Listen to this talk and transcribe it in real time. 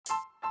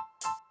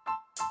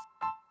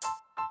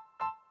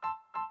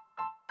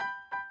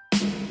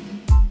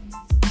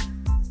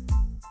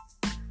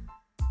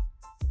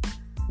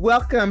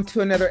Welcome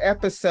to another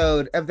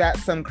episode of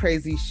That's Some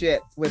Crazy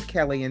Shit with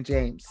Kelly and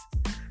James.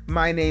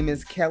 My name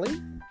is Kelly,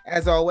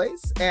 as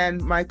always,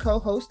 and my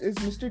co-host is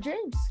Mr.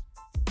 James.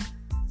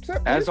 What's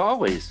up, as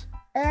always.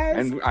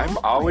 And I'm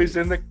always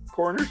in the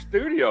corner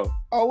studio.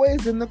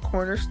 Always in the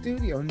corner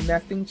studio.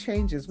 Nothing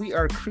changes. We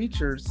are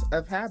creatures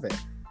of habit.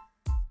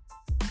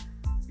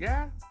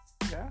 Yeah.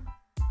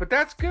 But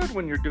that's good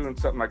when you're doing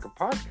something like a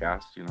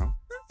podcast, you know.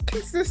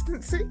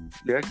 Consistency.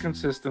 Yeah,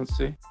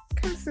 consistency.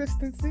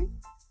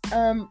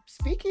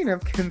 Speaking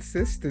of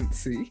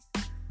consistency,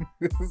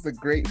 this is a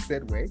great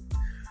segue.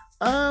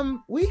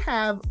 We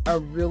have a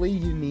really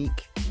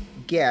unique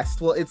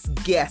guest. Well, it's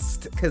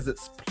guest because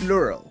it's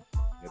plural.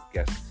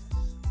 Guest.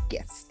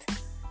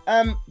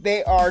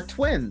 They are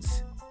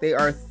twins. They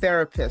are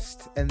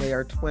therapists and they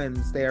are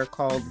twins. They are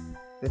called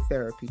the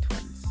Therapy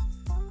Twins.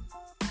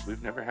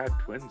 We've never had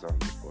twins on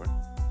before.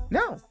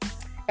 No.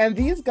 And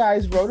these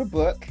guys wrote a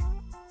book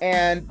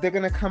and they're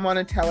going to come on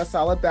and tell us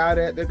all about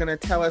it. They're going to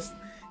tell us,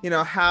 you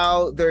know,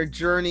 how their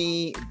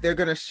journey, they're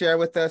going to share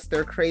with us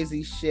their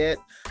crazy shit.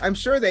 I'm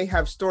sure they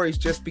have stories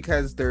just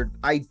because they're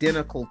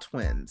identical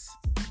twins.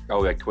 Oh,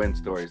 like twin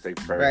stories. They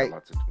probably have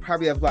lots of twins.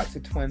 Probably have lots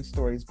of twin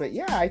stories. But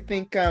yeah, I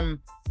think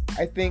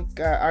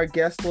our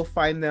guest will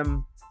find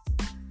them,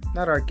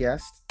 not our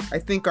guest, I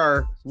think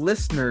our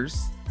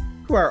listeners,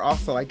 who are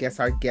also, I guess,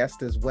 our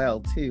guest as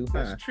well, too.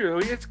 That's true.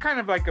 It's kind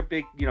of like a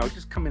big, you know,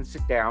 just come and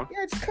sit down.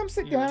 Yeah, just come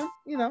sit down,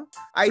 you know.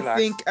 I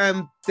think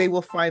they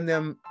will find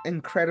them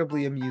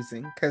incredibly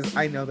amusing because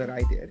I know that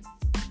I did.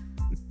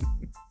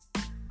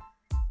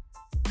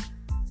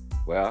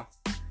 Well,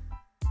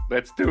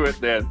 let's do it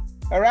then.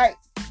 All right,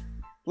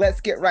 let's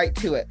get right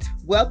to it.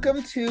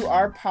 Welcome to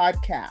our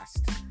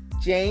podcast,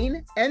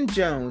 Jane and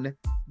Joan,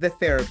 the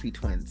Therapy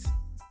Twins.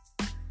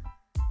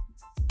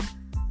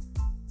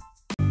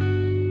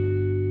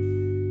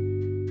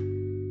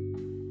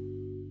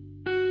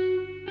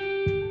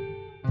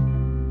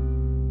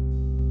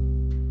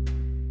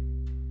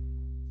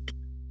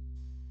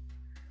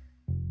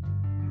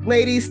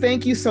 Ladies,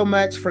 thank you so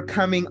much for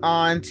coming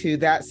on to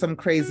That's Some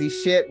Crazy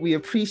Shit. We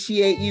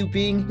appreciate you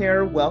being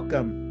here.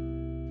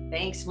 Welcome.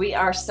 Thanks. We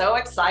are so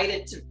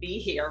excited to be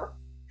here.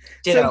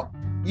 So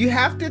you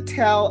have to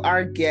tell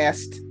our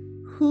guest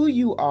who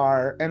you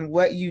are and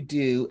what you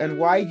do and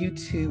why you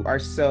two are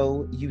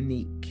so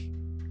unique.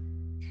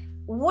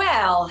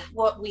 Well,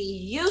 what we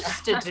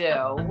used to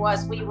do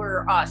was we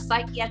were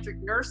psychiatric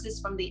nurses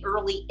from the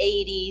early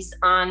 80s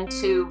on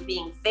to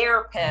being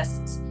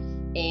therapists.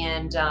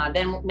 And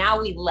then now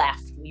we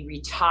left, we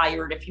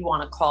retired, if you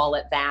want to call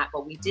it that,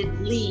 but we did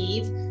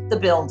leave the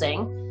building.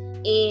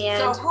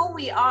 And so who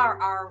we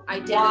are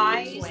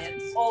identical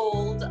twins.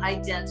 Old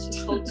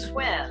identical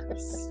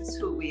twins is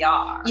who we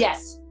are.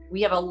 Yes,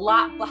 we have a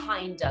lot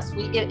behind us.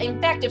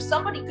 In fact, if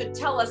somebody could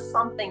tell us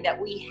something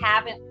that we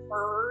haven't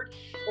heard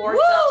or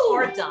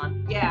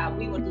done, yeah,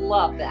 we would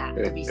love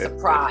that, to be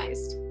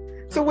surprised.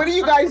 So what do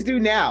you guys do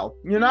now?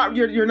 You're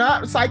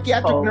not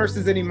psychiatric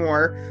nurses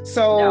anymore.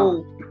 So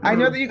no. I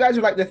know that you guys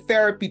are like the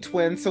Therapy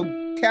Twins. So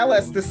tell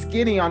us the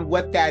skinny on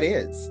what that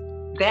is.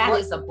 That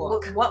is a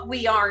book. What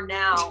we are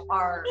now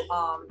are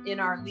in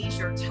our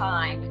leisure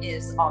time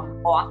is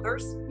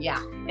authors.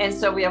 Yeah. And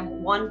so we have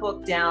one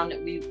book down.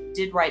 We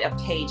did write a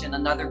page in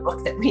another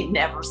book that we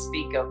never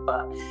speak of,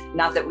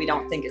 not that we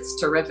don't think it's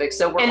terrific.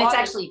 So it's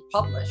actually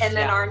published. And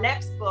then our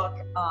next book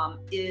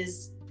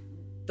is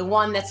the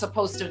one that's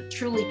supposed to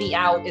truly be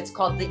out. It's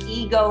called The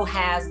Ego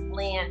Has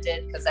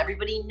Landed, because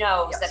everybody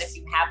knows that if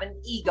you have an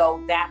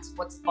ego, that's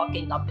what's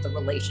fucking up the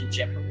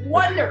relationship.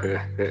 Wonderful.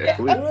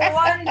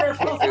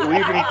 Wonderful.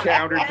 We've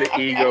encountered the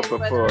ego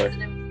before. Whether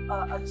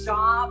it's a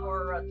job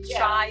or a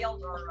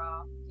child or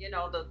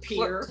the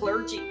peer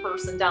clergy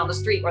person down the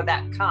street or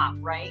that cop,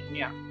 right?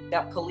 Yeah.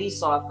 That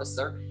police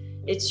officer.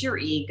 It's your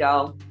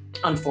ego,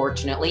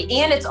 unfortunately.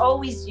 And it's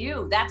always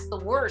you. That's the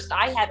worst.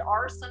 I had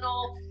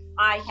arsenal.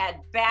 I had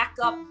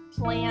backup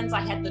plans. I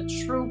had the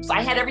troops.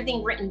 I had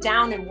everything written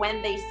down and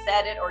when they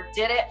said it or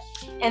did it.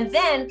 And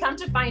then come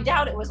to find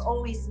out it was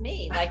always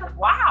me. Like,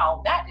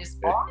 wow, that is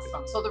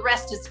awesome. So the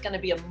rest is going to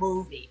be a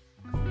movie.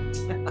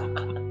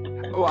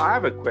 Well, I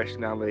have a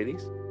question now,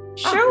 ladies.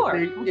 Sure.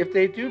 If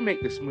they do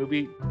make this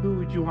movie, who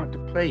would you want to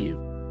play you?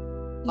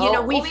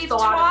 We've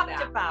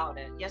talked about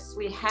it. Yes,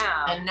 we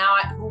have. And now,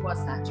 who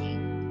was that,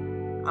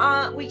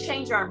 Jane? We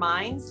changed our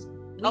minds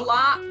a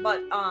lot,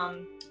 but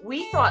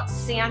we thought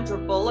Sandra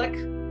Bullock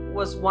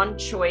was one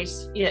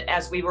choice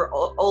as we were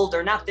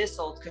older, not this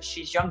old because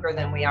she's younger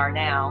than we are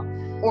now.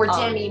 Or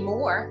Demi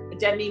Moore.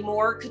 Demi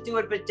Moore could do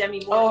it, but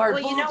Demi Moore.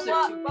 Well, you know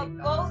what? But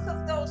both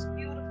of those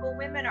beautiful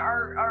women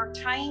are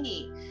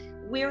tiny.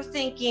 We're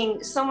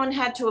thinking someone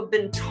had to have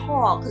been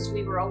tall because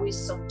we were always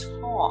so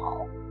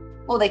tall.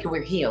 Well, they can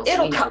wear heels.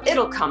 It'll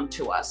come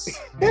to us.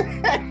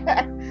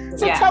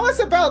 So tell us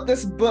about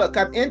this book.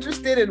 I'm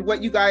interested in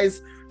what you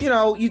guys,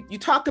 you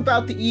talk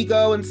about the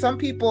ego, and some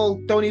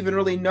people don't even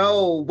really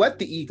know what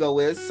the ego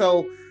is.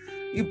 So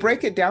you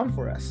break it down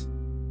for us.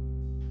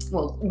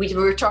 Well, we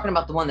were talking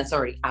about the one that's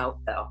already out,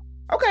 though.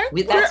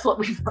 Okay. That's what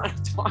we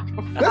want to talk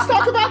about. Let's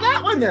talk about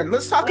that one then.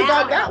 Let's talk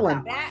about that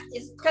one. That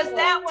is because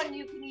that one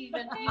you can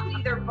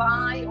either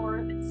buy, or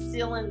if it's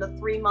still in the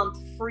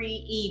 3-month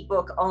free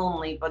ebook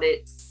only, but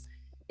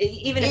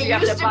even if you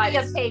have to buy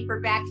a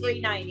paperback,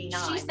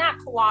 $3.99. She's not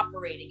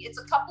cooperating. It's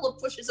a couple of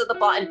pushes of the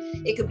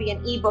button. It could be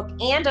an ebook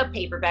and a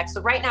paperback.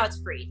 So right now it's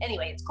free.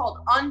 Anyway, it's called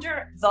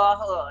Under the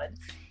Hood.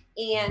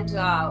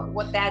 And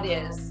what that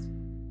is,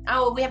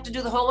 we have to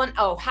do the whole one.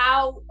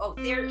 How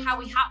we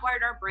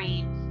hotwired our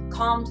brain,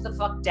 calmed the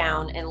fuck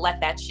down, and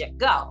let that shit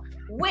go.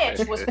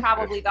 Which was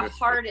probably the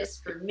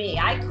hardest for me.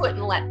 I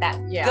couldn't let that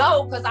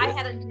go because I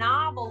had a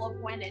novel of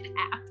when it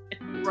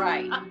happened.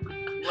 Right.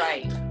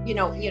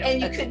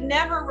 You could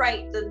never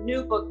write the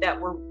new book that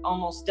we're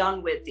almost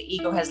done with, The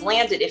Ego Has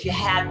Landed, if you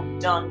hadn't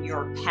done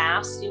your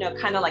past,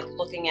 kind of like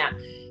looking at,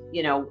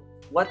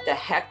 what the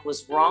heck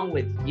was wrong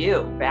with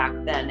you back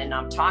then? And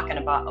I'm talking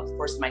about, of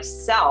course,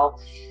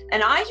 myself.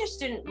 And I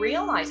just didn't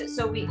realize it.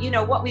 So we,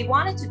 what we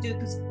wanted to do,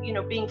 because,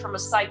 being from a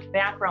psych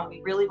background,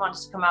 we really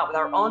wanted to come out with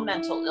our own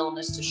mental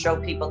illness to show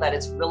people that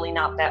it's really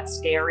not that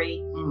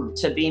scary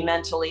to be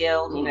mentally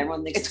ill.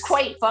 Everyone thinks it's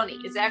quite funny.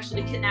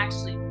 Can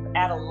actually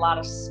add a lot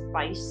of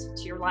spice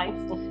to your life.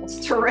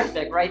 It's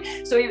terrific, right?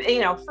 So,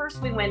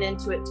 first we went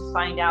into it to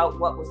find out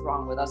what was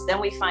wrong with us.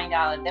 Then we find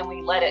out, and then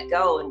we let it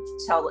go and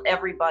tell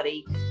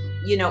everybody,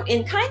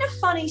 in kind of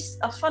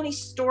a funny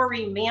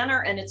story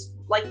manner. And it's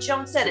like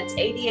Joan said, it's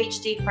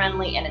ADHD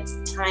friendly and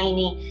it's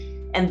tiny.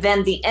 And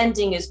then the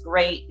ending is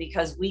great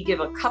because we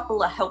give a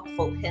couple of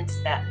helpful hints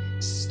that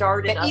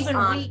started us even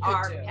on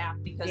our path,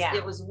 because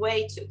it was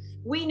way too,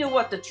 we knew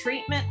what the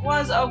treatment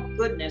was. Oh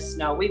goodness,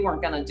 no, we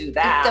weren't going to do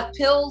that. The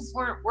pills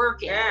weren't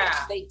working.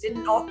 Yeah. They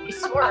didn't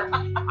always work.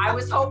 I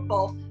was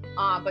hopeful.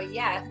 But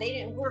if they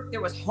didn't work,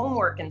 there was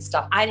homework and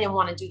stuff. I didn't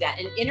want to do that.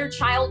 And inner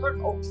child work,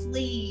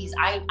 please.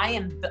 I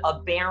am a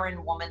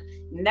barren woman,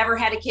 never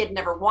had a kid,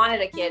 never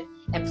wanted a kid.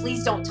 And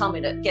please don't tell me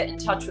to get in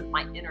touch with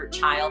my inner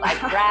child.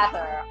 I'd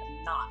rather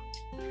not.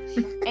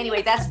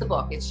 Anyway, that's the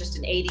book. It's just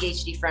an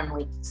ADHD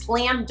friendly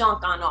slam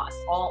dunk on us,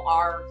 all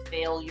our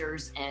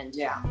failures and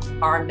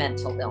our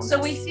mental illness. So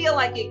we feel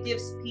like it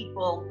gives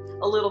people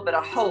a little bit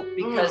of hope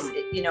because,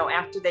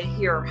 after they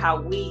hear how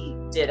we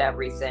did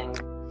everything.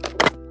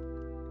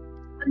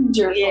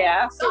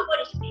 Yeah.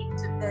 Somebody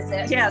needs to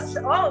visit. Yes.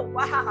 Oh,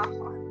 wow.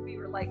 We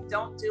were like,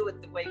 don't do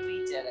it the way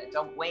we did it.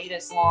 Don't wait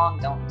as long.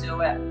 Don't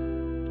do it.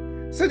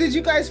 So did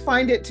you guys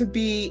find it to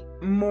be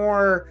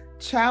more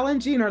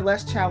challenging or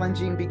less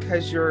challenging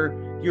because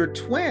you're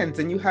twins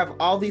and you have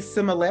all these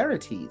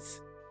similarities?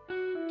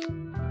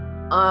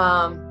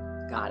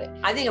 Got it.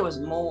 I think it was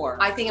more.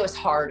 I think it was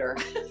harder.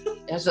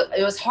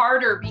 It was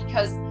harder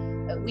because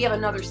we have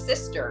another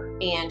sister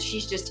and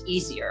she's just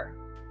easier.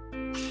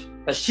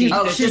 But she's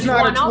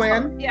not a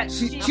twin. Yeah,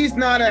 she's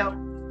not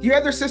your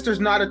other sister's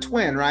not a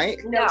twin, right?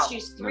 No,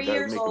 she's 3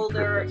 years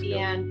older,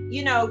 and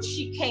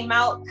she came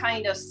out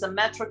kind of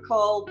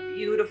symmetrical,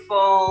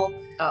 beautiful,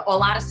 a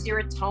lot of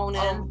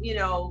serotonin.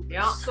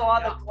 Saw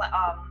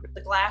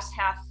the glass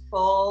half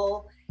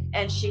full,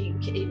 and she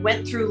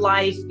went through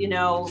life,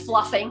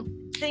 fluffing.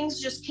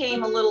 Things just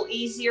came a little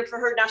easier for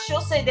her. Now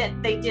she'll say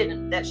that they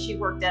didn't, that she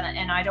worked at it,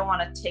 and I don't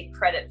want to take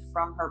credit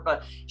from her,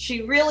 but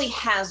she really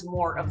has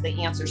more of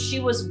the answers. She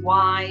was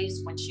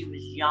wise when she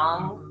was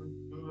young.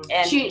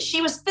 And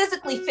she was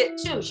physically fit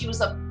too. She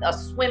was a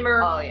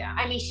swimmer. Oh yeah.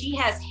 I mean, she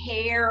has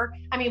hair.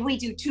 I mean, we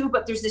do too,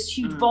 but there's this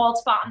huge bald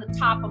spot on the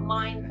top of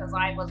mine because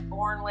I was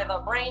born with a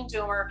brain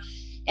tumor.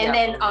 And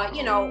then,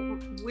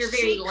 we're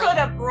very. She could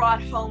have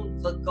brought home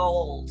the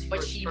gold,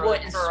 but she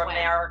wouldn't for swim.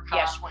 America.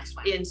 Yeah, she wouldn't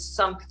swim. In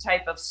some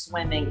type of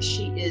swimming.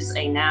 She is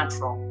a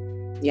natural.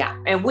 Yeah,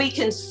 and we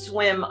can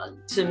swim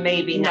to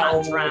maybe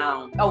not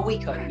drown. Oh, we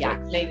could. Yeah,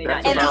 maybe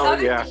not. And the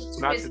other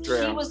not thing to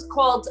drown. She was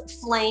called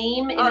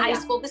Flame in high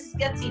school. This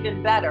gets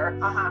even better.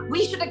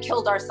 We should have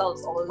killed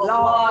ourselves a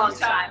long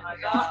time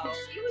ago.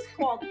 She was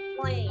called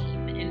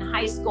Flame in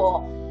high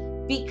school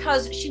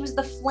because she was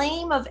the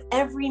flame of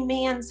every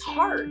man's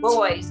heart.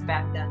 Boys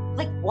back then.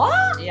 Like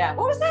what? Yeah.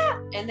 What was that?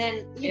 And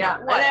then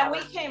and then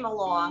we came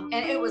along,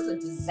 and it was a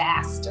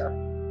disaster.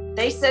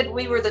 They said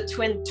we were the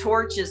twin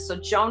torches, so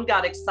Joan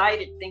got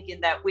excited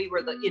thinking that we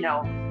were the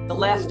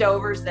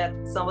leftovers, that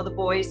some of the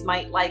boys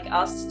might like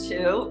us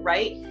too,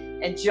 right?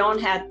 And Joan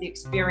had the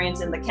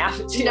experience in the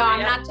cafeteria. No,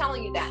 I'm not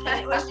telling you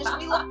that. It was just,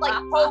 we looked like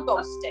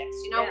pogo sticks,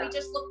 we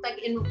just looked like,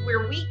 in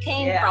where we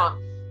came from,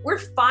 we're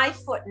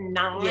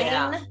 5'9".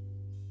 Yeah.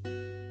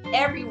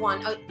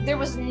 Everyone, there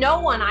was no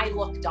one I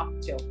looked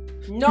up to.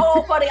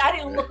 Nobody, I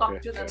didn't look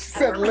up to them.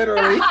 Said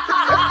literally.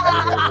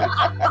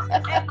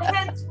 And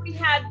hence we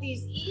had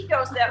these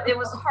egos that it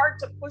was hard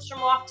to push them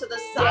off to the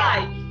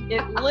side.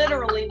 It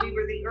literally, we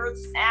were the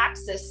Earth's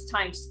axis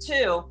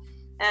 ×2.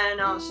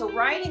 And so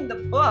writing the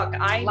book,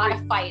 a lot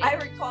of fighting. I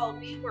recall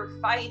we were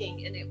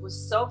fighting, and it was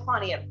so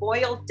funny. It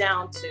boiled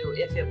down to,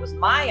 if it was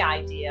my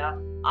idea,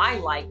 I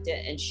liked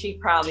it, and she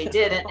probably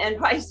didn't, and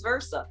vice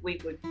versa. We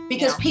would,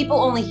 because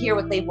people only hear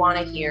what they want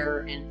to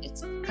hear, and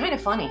it's kind of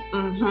funny.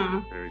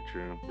 Mm-hmm. Very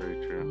true.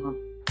 Very true.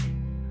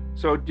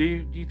 So do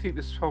you think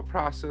this whole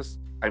process,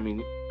 I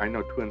mean, I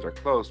know twins are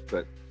close,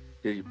 but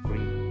did it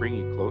bring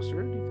you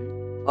closer, do you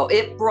think? Oh,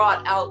 it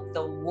brought out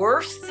the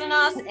worst in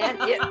us, and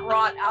it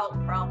brought out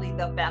probably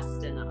the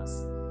best in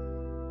us.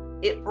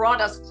 It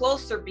brought us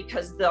closer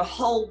because the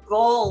whole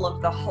goal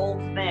of the whole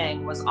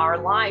thing was our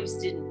lives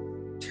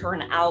didn't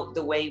turn out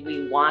the way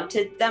we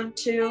wanted them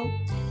to.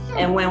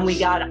 And when we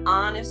got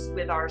honest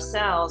with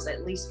ourselves,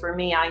 at least for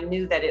me, I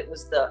knew that it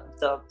was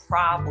the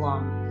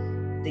problem,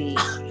 the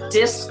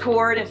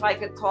discord, if I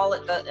could call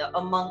it,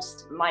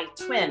 amongst my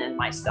twin and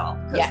myself.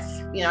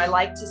 Yes. You know, I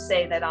like to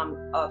say that I'm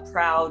a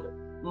proud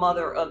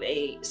mother of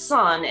a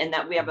son and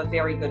that we have a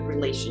very good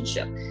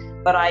relationship.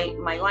 But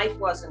my life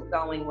wasn't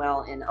going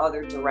well in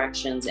other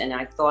directions, and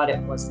I thought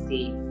it was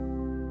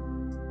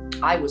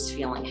I was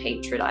feeling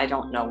hatred. I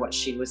don't know what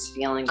she was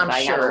feeling, but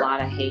I had a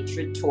lot of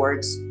hatred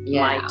towards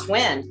my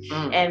twin.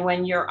 And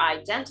when you're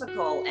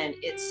identical and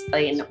it's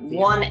a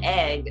one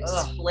egg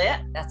split,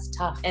 that's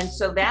tough. and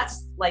so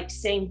that's like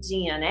same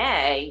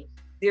DNA,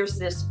 there's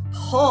this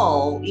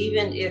pull,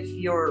 even if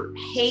you're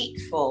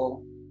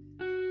hateful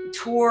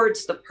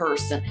towards the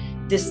person,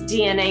 this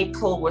DNA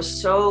pull was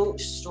so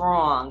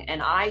strong,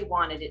 and I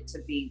wanted it to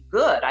be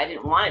good. I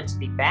didn't want it to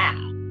be bad.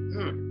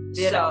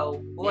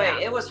 So, boy,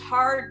 it was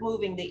hard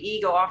moving the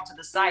ego off to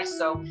the side.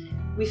 So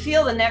we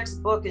feel the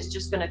next book is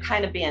just going to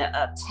kind of be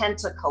a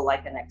tentacle,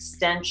 like an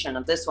extension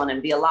of this one,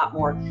 and be a lot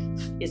more,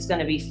 it's going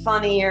to be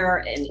funnier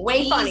and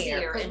way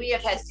funnier, because we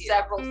have had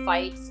several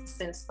fights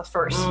since the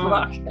first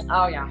book.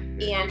 Oh, yeah.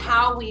 And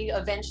how we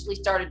eventually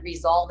started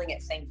resolving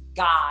it, thank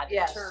God,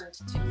 it turned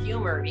to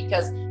humor,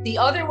 because the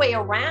other way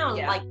around,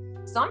 like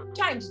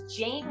sometimes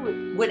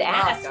Jane would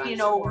ask, you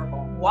know,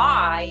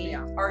 why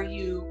are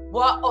you,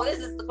 this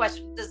is the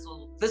question.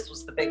 This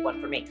was the big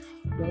one for me.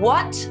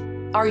 What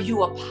are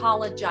you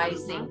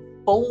apologizing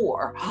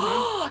for?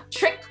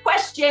 Trick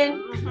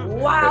question.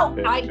 Wow.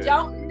 I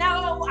don't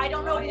know. I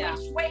don't know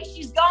which way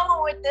she's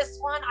going with this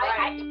one.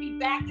 I could be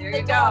back in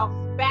the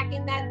dog, back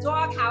in that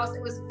doghouse.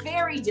 It was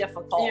very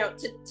difficult. You know,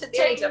 to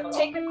take a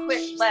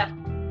quick left.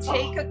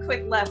 Take a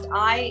quick left.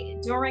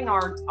 During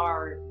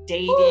our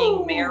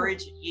dating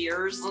marriage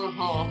years,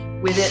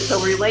 with it,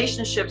 so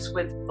relationships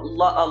with a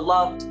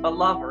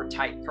lover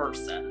type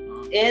person.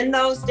 In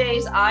those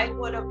days, I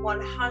would have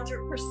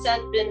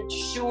 100% been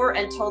sure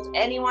and told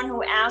anyone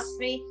who asked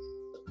me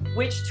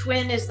which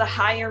twin is the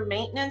higher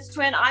maintenance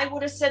twin, I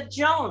would have said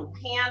Joan,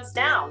 hands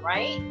down,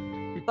 right?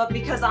 But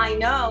because I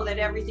know that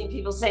everything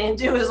people say and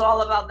do is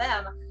all about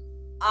them,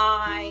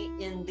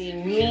 in the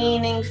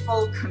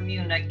meaningful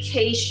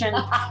communication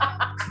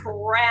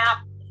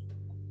crap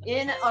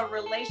in a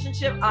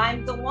relationship,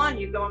 I'm the one.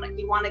 You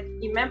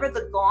remember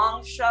the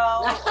Gong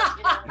Show?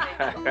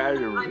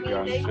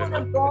 They would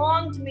have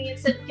gonged me and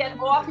said, "Get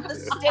off the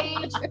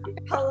stage,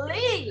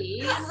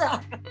 please.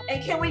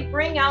 And can we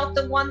bring out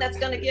the one that's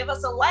going to give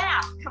us a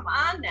laugh? Come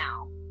on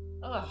now."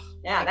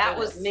 That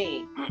was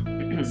me.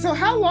 So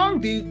how long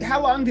did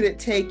it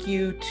take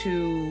you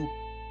to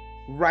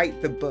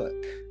write the book?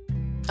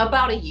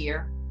 About a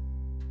year.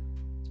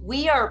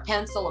 We are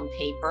pencil and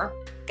paper.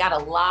 Got a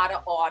lot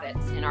of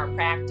audits in our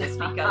practice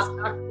because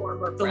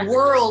the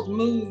world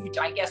moved,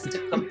 I guess,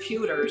 to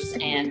computers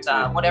and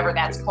whatever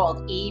that's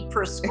called,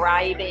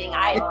 e-prescribing.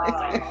 I don't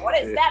know. What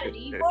is that, an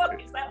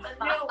e-book? Is that the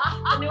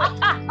new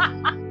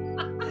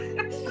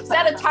is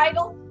that a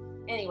title?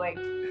 Anyway,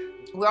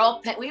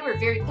 we were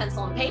very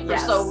pencil and paper.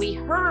 Yes. So we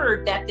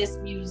heard that this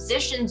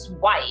musician's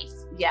wife,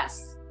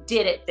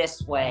 did it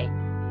this way,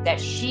 that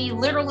she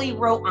literally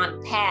wrote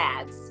on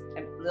pads,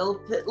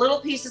 little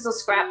pieces of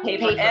scrap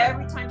paper.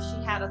 Every time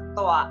she had a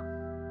thought,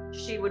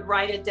 she would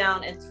write it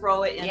down and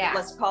throw it in,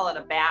 let's call it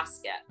a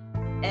basket.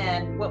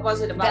 And what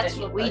was it about? That's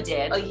what we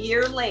did. A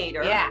year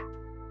later,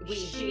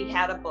 she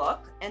had a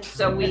book, and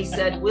so we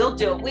said we'll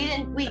do it.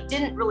 We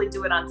didn't really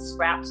do it on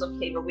scraps of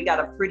paper. We got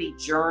a pretty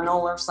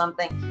journal or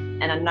something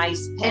and a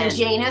nice pen. And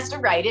Jane has to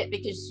write it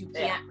because you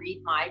can't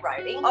read my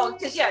writing. Oh,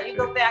 because you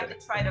go back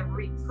and try to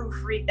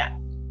proofread that.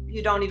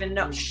 You don't even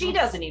know. She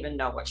doesn't even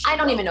know what she I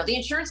don't even know. The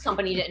insurance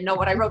company didn't know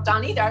what I wrote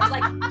down either. I was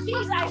like,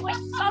 geez, I wish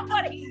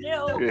somebody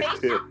knew.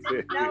 Patients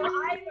didn't know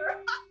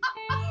either.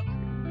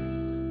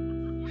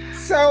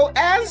 So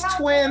as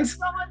twins,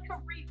 someone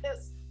could read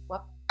this.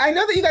 I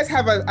know that you guys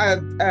have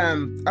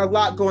a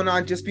lot going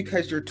on just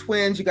because you're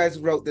twins. You guys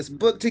wrote this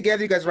book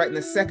together. You guys writing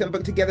the second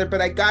book together.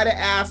 But I gotta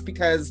ask,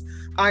 because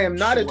I am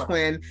not a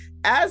twin.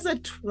 As a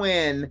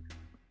twin,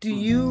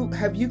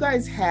 have you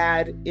guys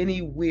had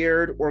any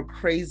weird or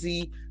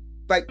crazy,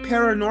 like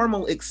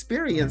paranormal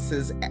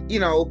experiences, you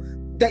know,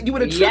 that you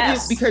would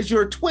attribute because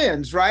you're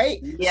twins, right?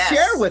 Yes.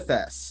 Share with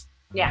us.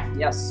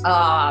 Yes.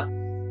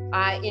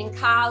 In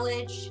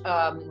college,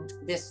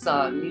 this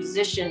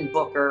musician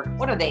booker,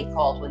 what are they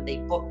called when they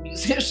book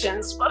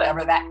musicians?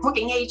 Whatever, that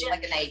booking agent.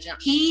 Like an agent.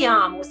 He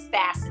was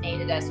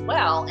fascinated as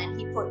well, and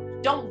he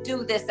put, don't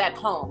do this at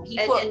home. He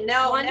put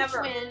one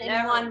twin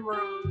in one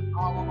room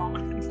all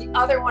alone, the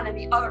other one in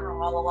the other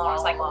room all alone. I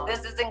was like, well,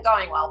 this isn't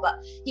going well,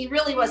 but he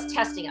really was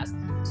testing us.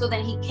 So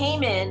then he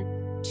came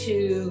in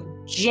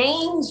to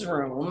Jane's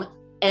room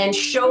and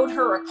showed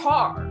her a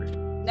card.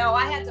 No,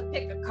 I had to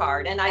pick a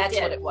card, and I That's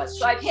did. what it was.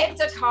 So I picked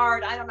a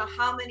card. I don't know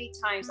how many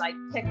times I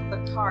picked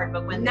the card,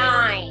 but when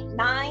Nine.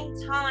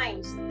 9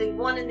 times, the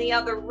one in the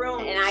other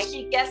room, And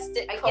she guessed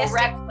it I guessed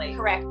it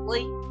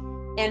correctly.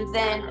 And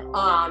then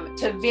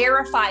to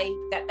verify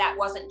that that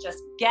wasn't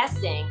just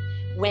guessing,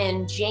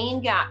 when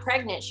Jane got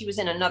pregnant, she was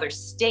in another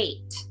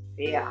state.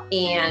 Yeah.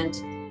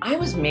 And I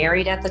was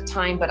married at the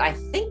time, but I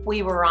think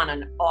we were on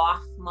an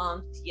off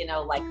month, you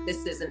know, like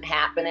this isn't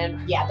happening.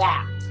 Yeah,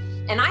 that.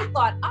 And I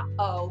thought,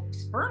 uh-oh,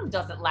 sperm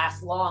doesn't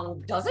last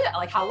long, does it?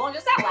 Like, how long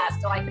does that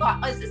last? So I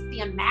thought, is this the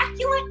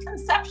Immaculate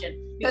Conception?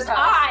 Because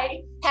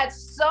I had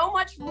so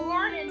much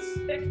morning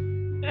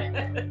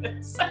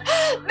sickness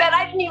that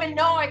I didn't even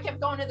know. I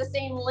kept going to the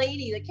same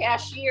lady, the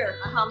cashier.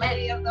 How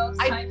many of those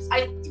times?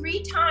 I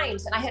 3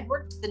 times, and I had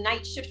worked the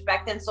night shift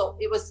back then, so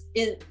it was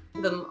in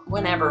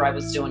whenever I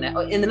was doing it,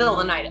 in the middle of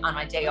the night on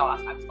my day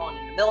off. I was going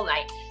in the middle of the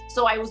night,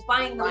 so I was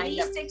buying the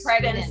least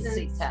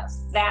pregnancy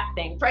test. That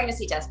thing,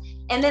 pregnancy test.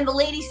 And then the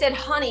lady said,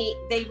 "Honey,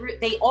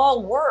 they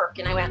all work."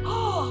 And I went,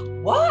 "Oh,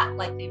 what?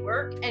 Like they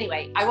work?"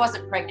 Anyway, I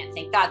wasn't pregnant.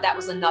 Thank God. That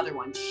was another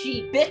one.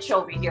 She bitch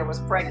over here was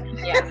pregnant.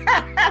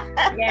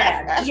 Yeah,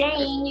 yeah.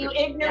 Jane, you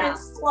ignorant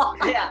slut.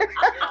 Yeah.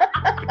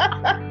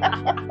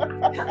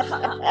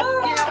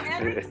 You know,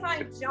 every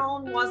time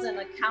Joan wasn't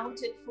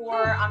accounted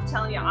for, I'm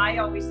telling you, I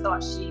always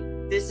thought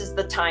this is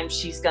the time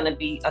she's going to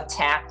be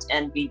attacked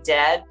and be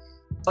dead.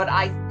 But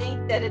I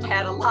think that it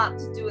had a lot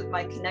to do with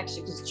my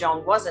connection, because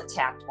Joan was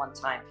attacked one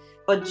time.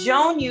 But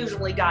Joan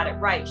usually got it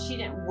right. She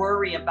didn't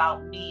worry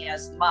about me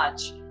as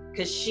much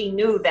because she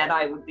knew that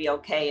I would be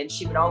okay, and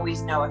she would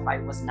always know if I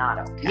was not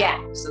okay.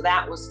 Yeah. So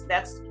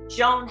that's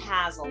Joan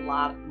has a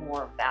lot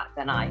more of that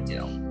than I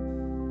do.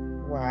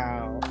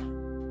 Wow.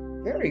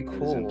 Very That's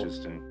cool.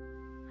 interesting.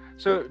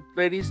 So,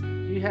 ladies,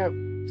 do you have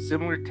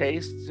similar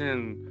tastes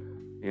in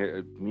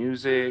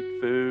music,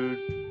 food,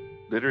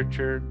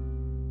 literature?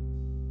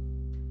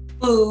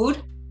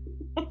 Food.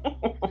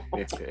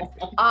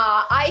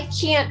 I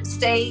can't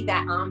say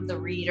that I'm the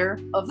reader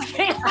of the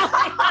family.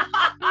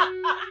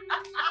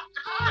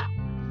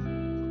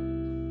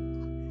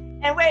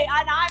 And wait,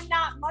 and I'm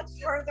not much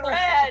further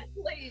ahead.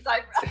 Please,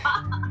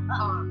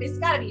 It's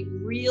got to be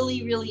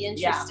really, really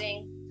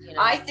interesting. You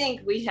know? I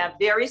think we have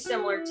very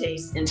similar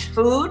tastes in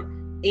food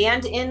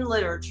and in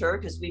literature,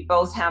 because we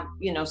both have,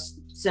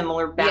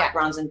 similar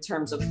backgrounds in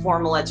terms of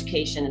formal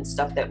education and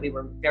stuff that we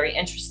were very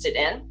interested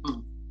in.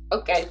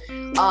 Okay.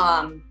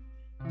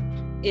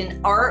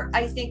 In art,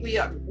 I think we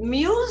are.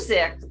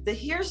 Music,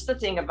 here's the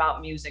thing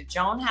about music.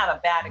 Joan had a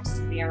bad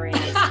experience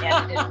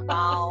and it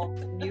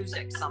involved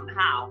music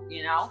somehow,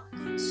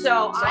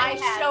 So I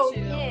had showed to,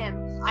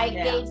 him. I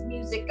gave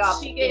music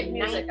up She gave in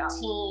music up.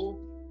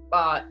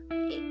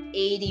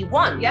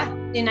 1981. Yeah.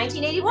 In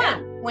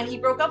 1981, when he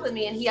broke up with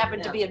me, and he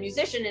happened to be a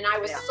musician, and I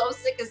was so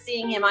sick of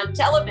seeing him on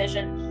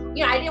television.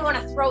 I didn't want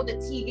to throw the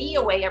TV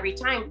away every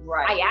time.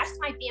 Right. I asked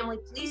my family,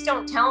 please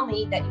don't tell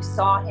me that you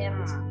saw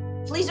him.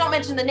 Please don't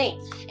mention the name.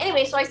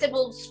 Anyway, so I said,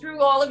 well,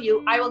 screw all of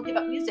you. I will give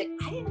up music.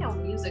 I didn't know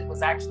music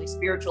was actually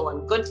spiritual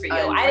and good for you.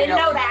 I didn't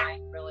know that.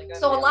 Really good.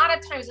 So a lot of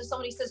times if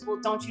somebody says, well,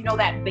 don't you know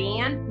that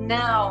band?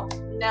 No,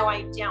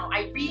 I don't.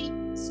 I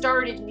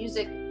restarted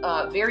music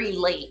very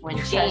late when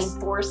Jane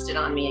forced it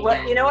on me again.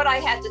 Well, you know what I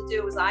had to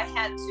do was I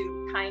had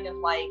to kind of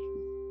like,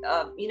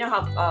 how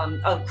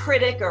a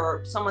critic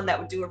or someone that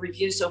would do a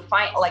review. So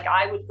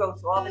I would go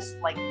through all this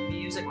like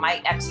music.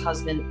 My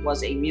ex-husband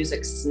was a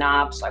music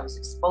snob, so I was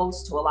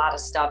exposed to a lot of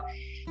stuff.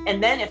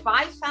 And then if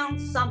I found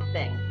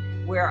something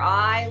where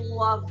I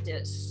loved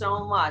it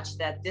so much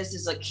that this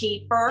is a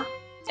keeper,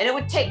 and it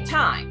would take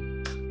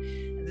time,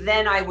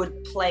 then I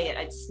would play it.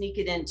 I'd sneak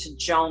it into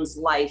Joan's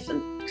life,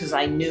 and because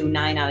I knew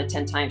 9 out of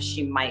 10 times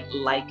she might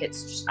like it.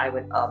 So I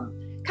would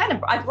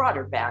I brought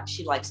her back.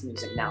 She likes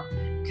music now.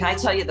 Can I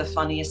tell you the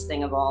funniest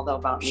thing of all, though,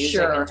 about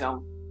music and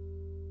Joan?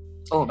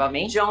 Oh, about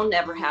me? Joan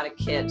never had a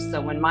kid. So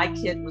when my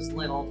kid was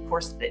little, of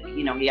course,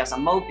 he has a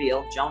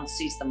mobile. Joan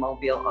sees the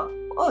mobile.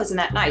 Oh, isn't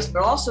that nice?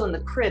 But also in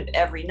the crib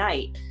every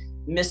night,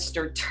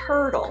 Mr.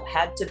 Turtle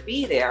had to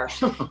be there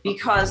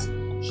because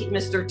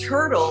Mr.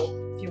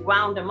 Turtle, if you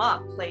wound him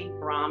up, played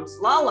Brahms'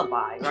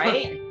 Lullaby,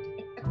 right?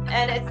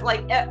 And it's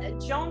like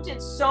Joan did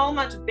so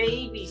much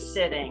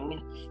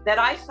babysitting that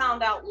I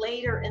found out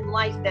later in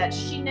life that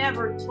she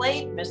never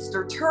played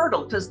Mr.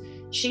 Turtle, because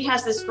she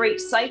has this great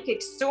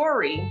psychic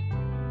story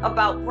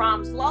about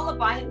Brahms'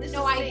 Lullaby. And this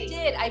I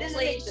did. I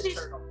played the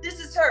turtle. This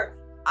is her.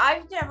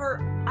 I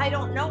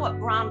don't know what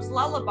Brahms'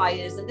 Lullaby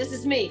is. And this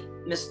is me,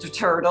 Mr.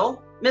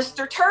 Turtle,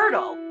 Mr.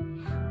 Turtle.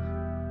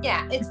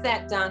 Yeah, it's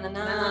that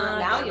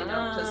Now you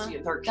know, because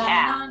her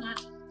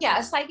cat. Yeah,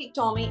 a psychic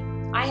told me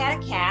I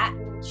had a cat.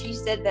 She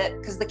said that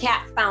because the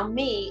cat found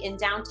me in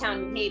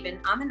downtown New Haven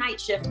on the night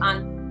shift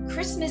on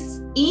Christmas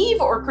Eve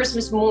or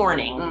Christmas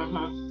morning.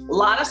 Mm-hmm. A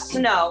lot of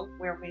snow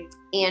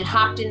and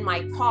hopped in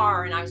my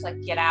car, and I was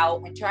like, get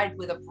out. I tried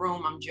with a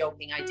broom. I'm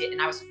joking. I did. And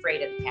I was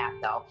afraid of the cat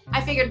though. I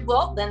figured,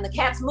 well, then the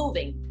cat's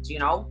moving.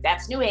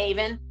 That's New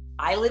Haven.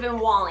 I live in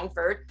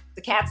Wallingford.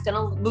 The cat's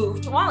gonna move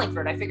to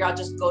Wallingford. I figure I'll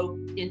just go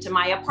into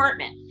my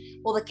apartment.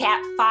 Well, the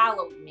cat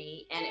followed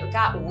me and it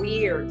got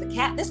weird. The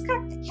cat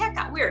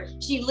got weird.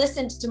 She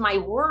listened to my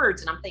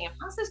words and I'm thinking,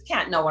 how does this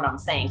cat know what I'm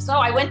saying? So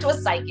I went to a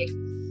psychic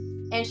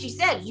and she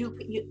said,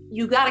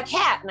 you got a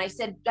cat. And I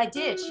said, I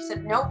did. She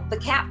said, nope, the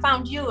cat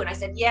found you. And I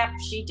said, yeah,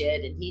 she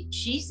did. And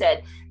she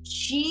said,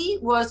 she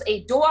was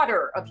a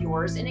daughter of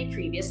yours in a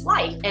previous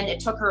life. And it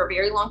took her a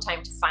very long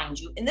time to find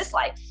you in this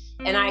life.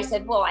 And I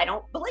said, well, I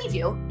don't believe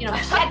you. You know,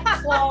 she had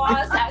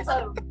claws. That's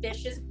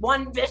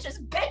one vicious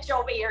bitch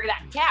over here.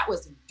 That cat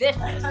was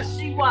vicious.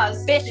 She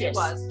was vicious.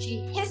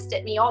 She hissed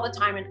at me all the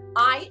time. And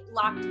I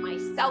locked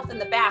myself in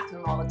the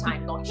bathroom all the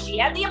time going, she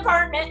had the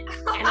apartment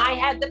and I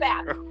had the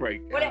bathroom.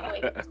 Right. But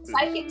anyway,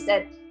 psychic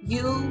said,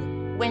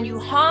 when you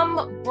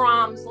hum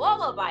Brahms'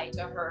 lullaby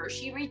to her,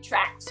 she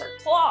retracts her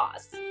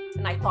claws.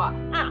 And I thought,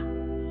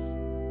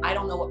 I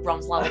don't know what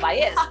Brahms' lullaby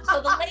is.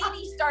 So the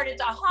lady started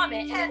to hum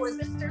it, and it was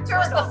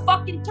the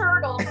fucking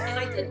turtle. And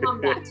I did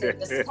hum that to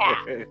this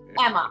cat,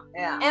 Emma.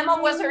 Yeah. Emma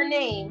was her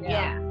name.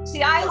 Yeah.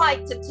 See, I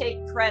like to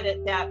take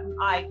credit that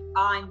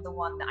I'm the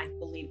one that I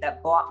believe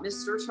that bought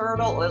Mr.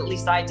 Turtle, or at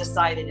least I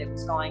decided it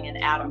was going in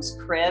Adam's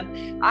crib.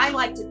 I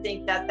like to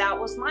think that that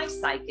was my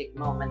psychic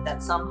moment,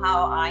 that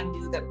somehow I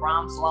knew that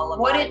Brahms'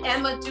 lullaby. What did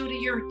Emma do to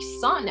your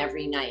son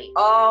every night?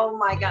 Oh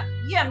my God.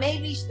 Yeah,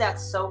 maybe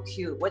that's so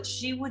cute. What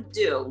she would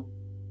do,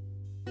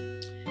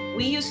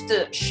 we used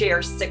to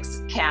share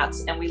 6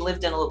 cats and we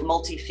lived in a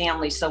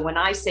multi-family. So when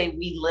I say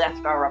we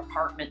left our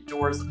apartment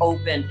doors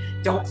open,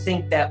 don't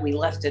think that we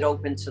left it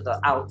open to the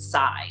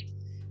outside.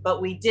 But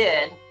we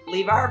did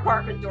leave our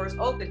apartment doors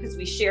open because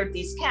we shared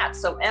these cats.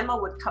 So Emma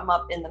would come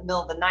up in the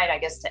middle of the night, I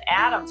guess, to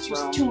Adam's She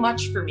room. was too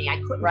much for me. I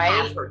couldn't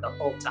have her the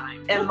whole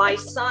time. And my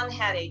son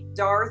had a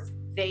Darth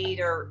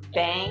Vader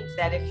bank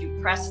that if you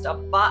pressed a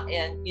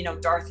button, you know,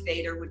 Darth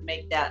Vader would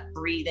make that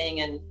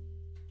breathing and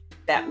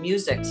that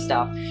music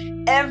stuff.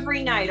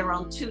 Every night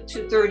around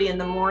 2:30 in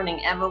the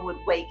morning, Emma would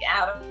wake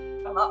Adam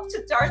up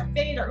to Darth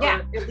Vader.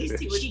 Yeah, or at least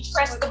he would. She'd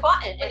press the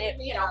button and it,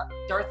 you know,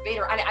 Darth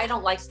Vader. I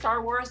don't like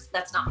Star Wars.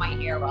 That's not my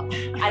era.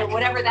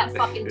 Whatever that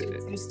fucking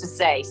dude used to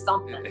say,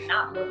 something,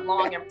 not live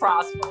long and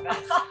prosper.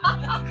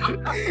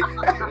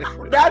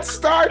 That's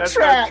Star That's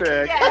Trek. Star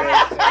Trek.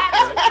 Yeah,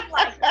 that's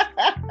like,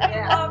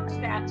 I loved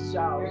that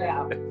show.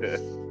 Yeah.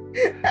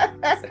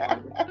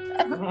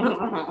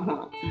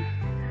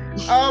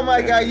 Oh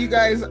my God, you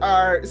guys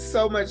are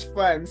so much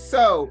fun.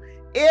 So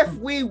if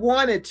we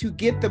wanted to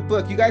get the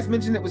book, you guys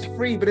mentioned it was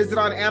free, but is it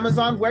on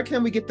Amazon? Where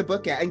can we get the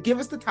book at? And give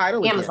us the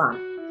title Amazon.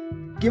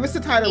 again. Give us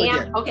the title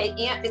again. Okay,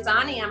 it's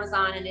on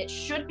Amazon and it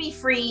should be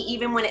free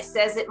even when it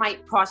says it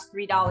might cost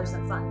 $3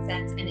 and some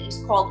cents. And it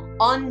is called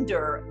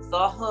Under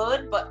the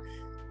Hood, but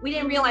we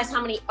didn't realize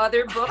how many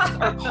other books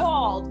are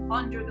called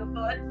Under the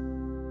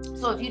Hood.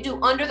 So if you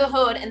do Under the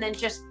Hood and then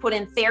just put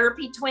in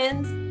Therapy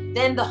Twins,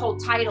 then the whole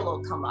title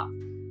will come up,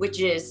 which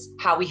is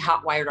how we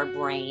hotwired our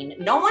brain.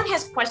 No one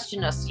has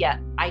questioned us yet.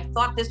 I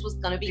thought this was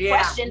going to be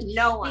questioned.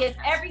 No one. Because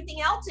everything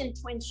else in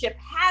twinship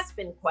has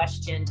been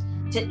questioned,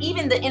 to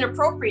even the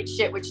inappropriate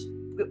shit,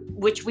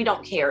 which we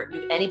don't care.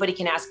 Anybody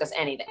can ask us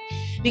anything.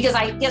 Because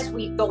I guess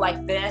we go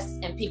like this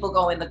and people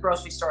go in the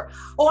grocery store,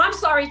 oh, I'm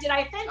sorry, did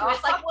I offend you?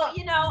 It's like, well,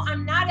 you know,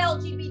 I'm not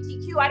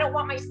LGBTQ. I don't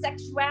want my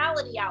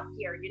sexuality out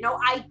here. You know,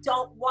 I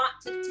don't want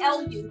to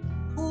tell you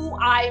who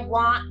I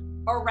want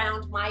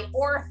around my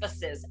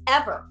orifices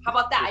ever. How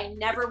about that? I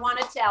never want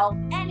to tell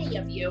any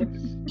of you,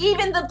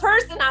 even the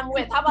person I'm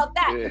with. How about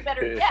that? You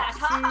better guess.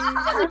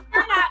 Because if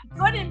you're not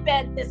good in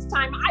bed this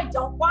time, I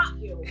don't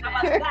want you. How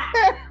about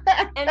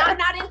that? And I'm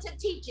not into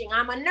teaching.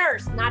 I'm a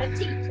nurse, not a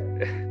teacher.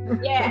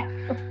 Yeah.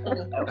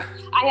 Anywho,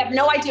 I have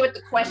no idea what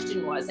the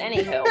question was.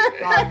 Anywho,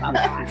 sorry about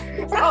that.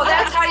 Oh,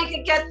 that's how you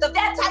can get the.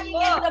 That's how you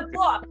get the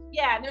book.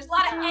 Yeah, and there's a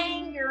lot of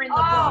anger in the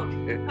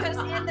book. Because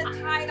in the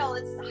title,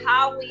 it's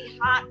how we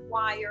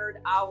hotwired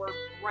our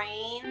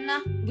brain.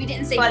 We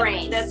didn't say but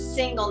brains. That's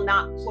single,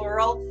 not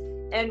plural.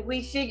 And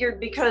we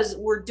figured because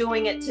we're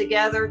doing it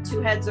together,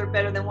 2 heads are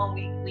better than one.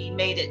 We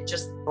made it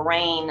just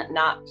brain,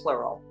 not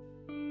plural.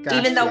 Gotcha.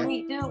 Even though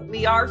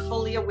we are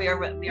fully aware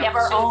we have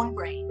our own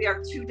brain. We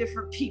are 2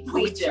 different people.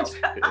 We do.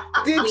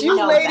 Did We you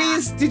know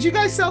ladies, did you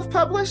guys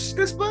self-publish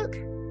this book?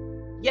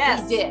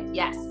 Yes. We did,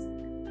 yes.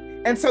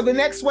 And so the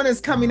next one is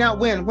coming out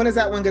when? When is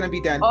that one going to be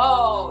done?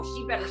 Oh,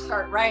 she better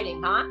start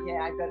writing, huh?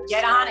 Yeah, I better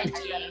Get start. on it, I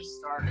better G.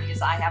 start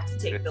because I have to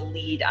take the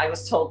lead. I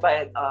was told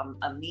by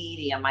a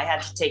medium I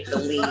had to take the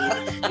lead.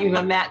 Can you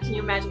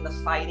imagine the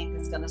fighting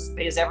that's going to?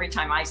 Because every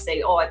time I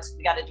say, "Oh,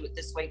 we got to do it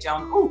this way,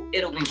 Joan," ooh,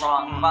 it'll be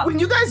wrong. But When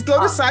you guys go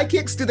to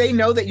psychics, do they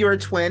know that you're a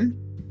twin?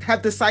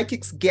 Have the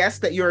psychics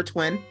guessed that you're a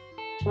twin?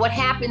 What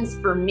happens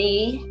for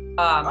me,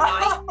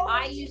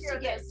 I used to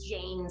get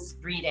Jane's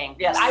reading.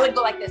 Yes. I would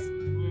go like this,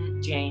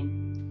 Jane.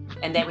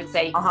 And they would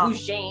say,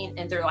 who's Jane?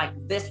 And they're like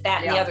this,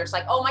 that, and the other. It's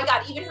like, oh my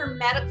God, even her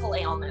medical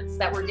ailments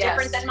that were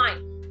different than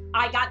mine.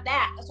 I got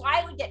that. So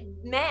I would get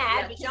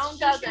mad because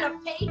Joan she should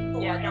have paid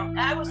for Yeah, it. no,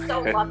 I was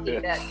so lucky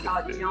that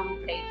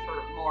Joan paid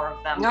for more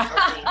of them.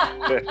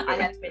 I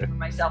had to pay for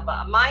myself.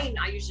 But mine,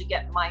 I usually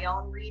get my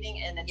own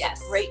reading, and it's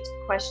a great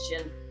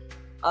question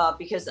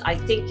because I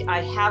think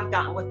I have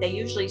gotten what they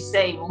usually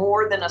say,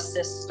 more than a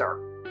sister.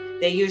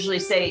 They usually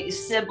say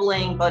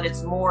sibling, but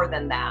it's more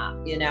than that,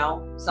 you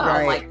know,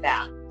 something like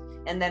that.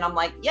 And then I'm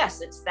like,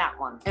 yes, it's that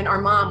one. And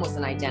our mom was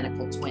an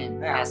identical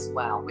twin as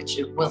well, which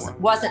it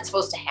wasn't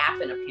supposed to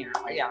happen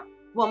apparently. Yeah.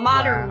 Well,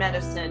 modern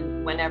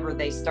medicine, whenever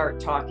they start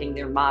talking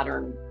their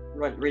modern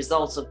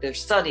results of their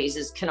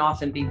studies, can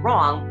often be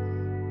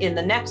wrong in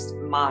the next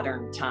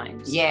modern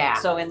times. Yeah.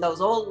 So in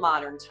those old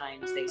modern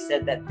times, they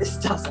said that this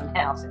doesn't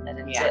happen, and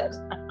it did.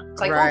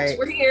 It's like, oops,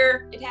 we're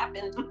here. It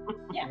happened.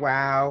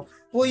 Wow.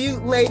 Well, you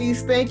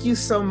ladies, thank you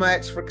so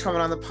much for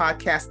coming on the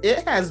podcast.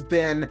 It has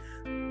been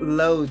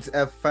loads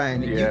of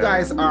fun. You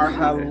guys are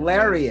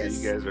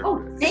hilarious. You guys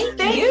are Thank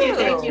you.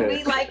 Thank you.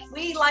 We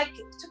like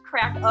to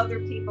crack other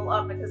people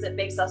up because it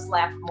makes us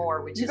laugh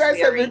more, which You is guys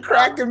have very been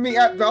cracking me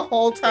up the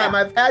whole time.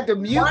 I've had to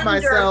mute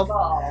myself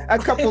a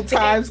couple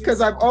times because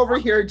I'm over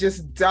here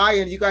just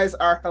dying. You guys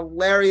are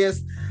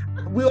hilarious.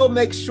 We'll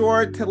make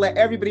sure to let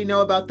everybody know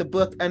about the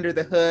book Under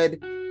the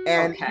Hood.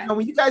 And you know,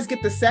 when you guys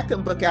get the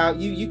second book out,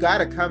 you got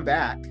to come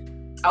back.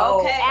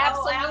 Okay,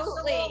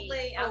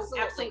 absolutely.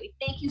 Absolutely.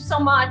 Thank you so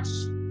much.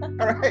 All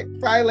right.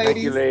 Bye, ladies.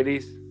 Thank you,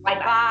 ladies.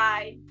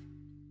 Bye.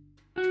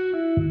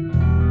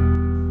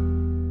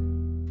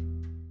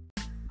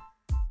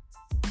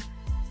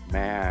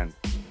 Man,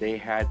 they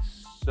had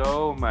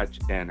so much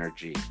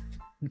energy.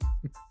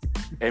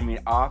 I mean,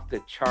 off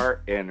the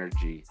chart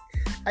energy.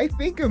 I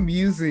think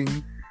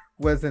amusing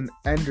was an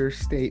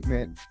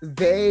understatement.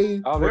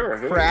 They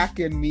were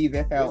cracking me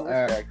the hell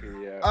up.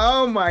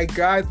 Oh my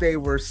God, they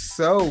were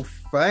so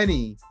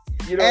funny.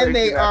 And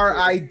they are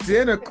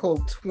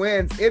identical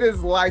twins. It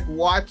is like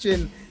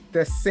watching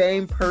the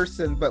same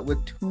person, but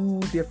with two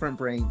different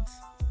brains.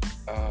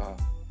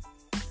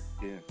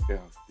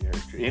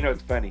 You know,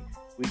 it's funny.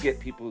 We get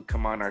people who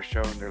come on our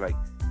show and they're like,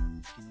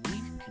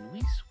 can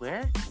we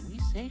swear? Can we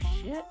say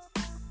shit?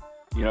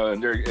 You know,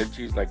 and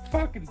she's like,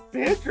 fucking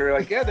bitch. Or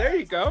like, yeah, there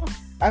you go.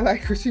 I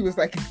like her. She was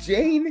like,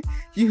 Jane,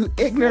 you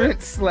ignorant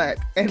slut.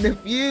 And if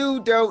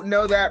you don't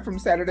know that from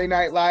Saturday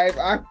Night Live,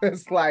 I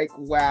was like,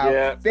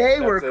 wow,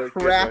 they were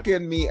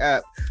cracking me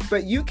up.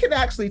 But you can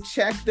actually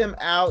check them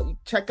out.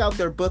 Check out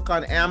their book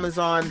on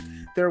Amazon.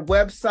 Their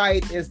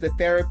website is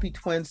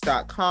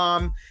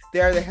thetherapytwins.com.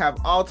 There they have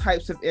all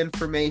types of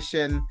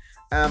information.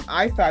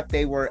 I thought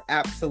they were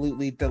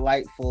absolutely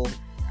delightful.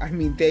 I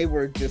mean, they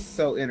were just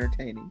so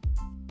entertaining.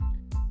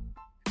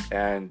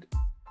 And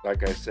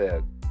like I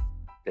said,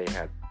 they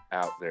had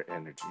out their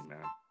energy, man.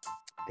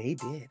 They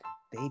did,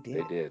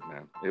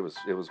 man. It was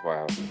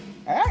wild.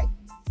 All right,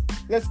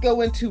 let's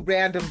go into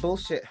random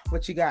bullshit.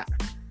 What you got?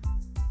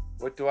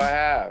 What do I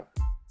have?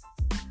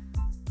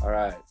 All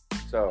right,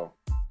 so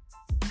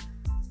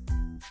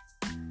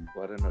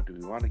I don't know. Do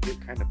we want to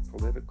get kind of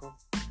political?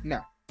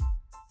 No.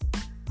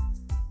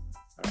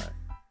 All right.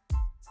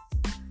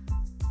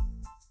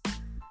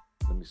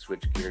 Let me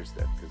switch gears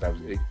then, because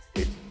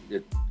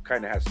it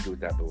kind of has to do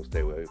with that, but we'll stay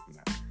away from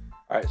that.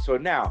 All right. So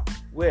now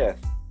let's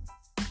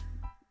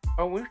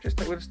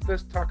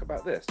talk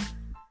about this.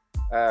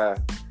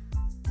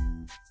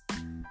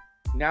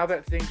 Now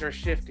that things are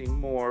shifting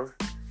more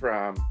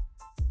from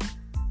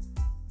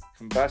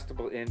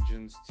combustible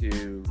engines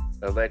to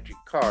electric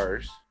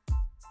cars.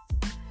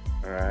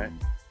 All right.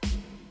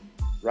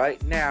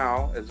 Right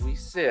now, as we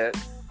sit,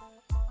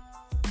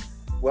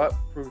 what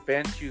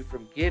prevents you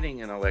from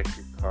getting an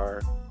electric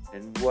car,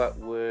 and what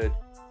would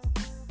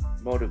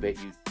motivate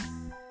you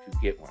to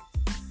get one?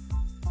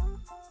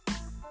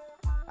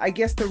 I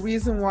guess the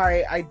reason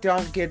why I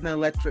don't get an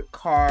electric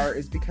car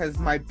is because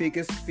my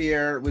biggest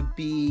fear would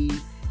be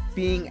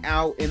being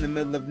out in the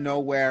middle of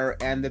nowhere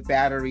and the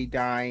battery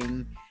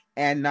dying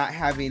and not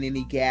having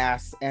any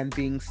gas and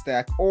being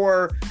stuck,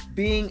 or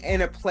being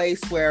in a place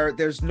where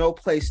there's no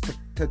place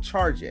to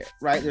charge it,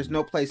 right? There's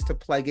no place to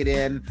plug it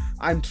in.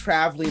 I'm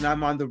traveling,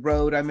 I'm on the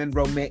road, I'm in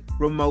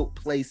remote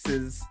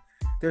places.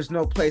 There's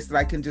no place that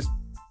I can just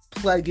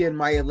plug in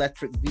my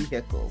electric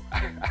vehicle,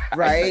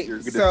 right? You're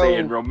going to say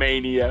in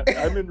Romania.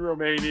 I'm in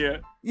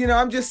Romania. You know,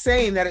 I'm just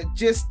saying that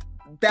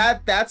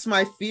that's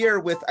my fear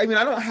with, I mean,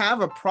 I don't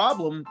have a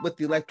problem with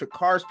the electric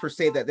cars per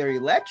se, that they're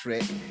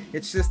electric.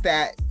 It's just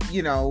that,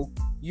 you know,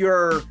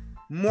 you're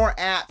more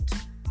apt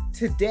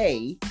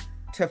today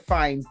to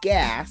find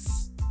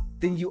gas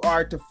than you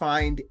are to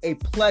find a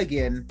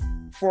plug-in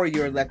for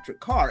your electric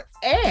car.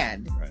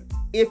 And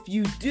if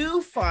you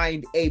do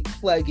find a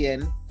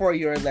plug-in for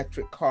your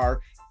electric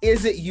car,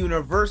 is it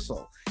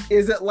universal?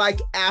 Is it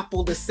like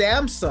Apple to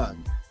Samsung?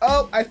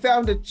 Oh, I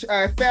found this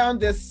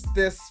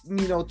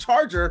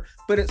charger,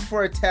 but it's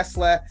for a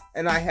Tesla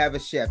and I have a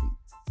Chevy,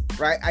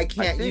 right? I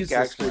can't use this.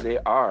 Actually, they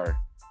are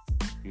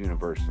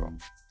universal.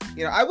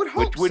 You know, I would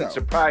hope Which wouldn't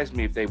surprise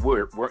me if they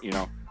were.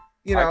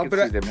 I could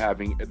see them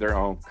having their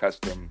own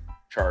custom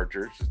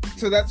chargers.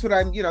 So that's what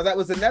that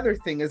was another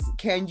thing, is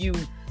can you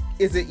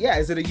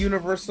is it a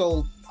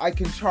universal, I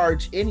can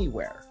charge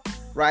anywhere,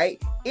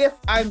 right? If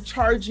I'm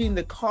charging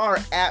the car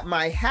at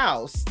my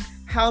house,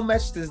 how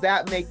much does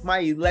that make my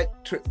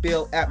electric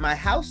bill at my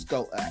house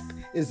go up?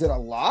 Is it a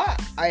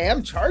lot? I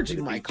am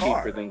charging my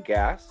car. Cheaper than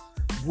gas?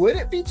 Would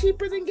it be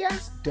cheaper than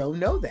gas? Don't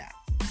know that.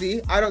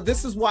 See,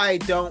 this is why I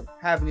don't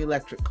have an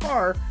electric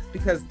car,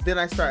 because then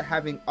I start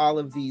having all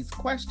of these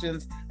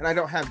questions and I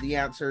don't have the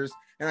answers,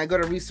 and I go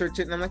to research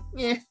it and I'm like,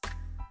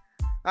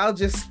 I'll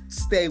just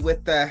stay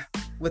with the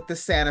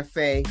Santa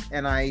Fe,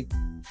 and I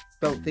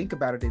don't think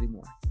about it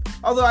anymore.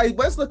 Although I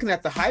was looking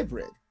at the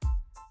hybrid,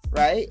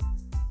 right?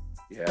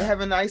 Yeah. They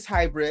have a nice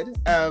hybrid.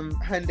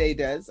 Hyundai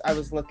does. I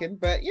was looking,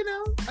 but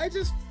I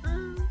just,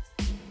 I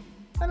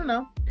don't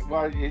know.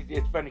 Well,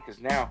 it's funny because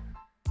now,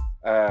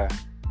 Dodge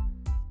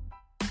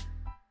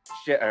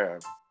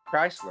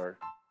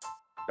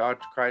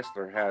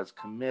Chrysler has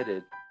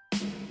committed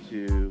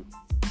to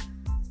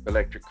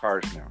electric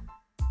cars now.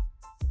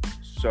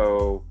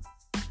 So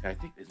I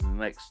think in the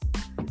next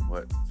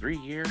 3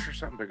 years or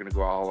something, they're going to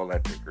go all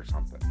electric or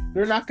something.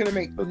 They're not going to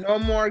make no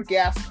more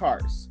gas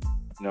cars.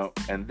 No,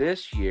 and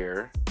this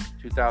year,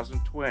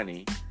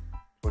 2020,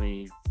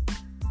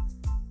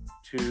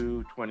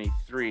 22,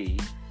 23,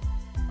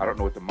 I don't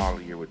know what the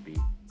model year would be.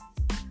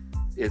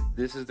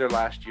 This is their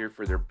last year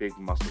for their big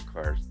muscle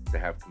cars to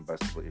have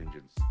combustible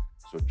engines.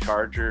 So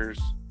Chargers,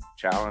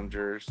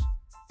 Challengers,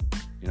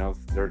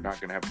 they're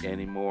not going to have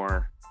any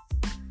more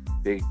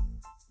big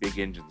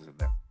engines in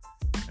them.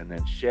 And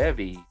then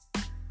Chevy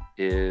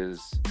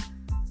is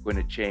going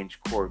to change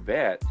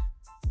Corvette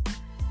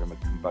from a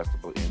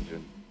combustible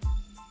engine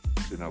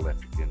to an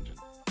electric engine.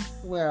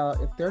 Well,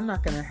 if they're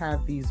not going to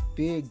have these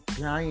big,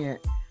 giant,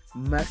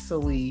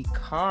 muscly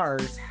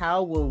cars,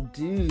 how will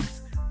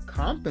dudes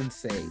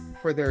compensate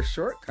for their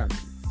shortcomings?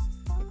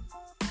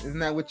 Isn't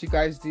that what you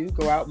guys do?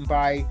 Go out and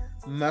buy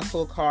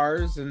muscle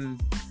cars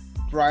and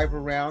drive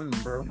around?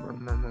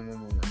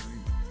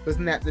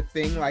 Wasn't that the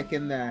thing like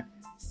in the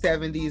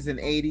 70s and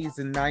 80s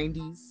and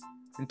 90s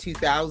and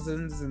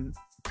 2000s? And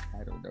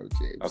I don't know,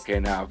 James. Okay,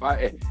 now if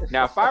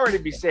I were to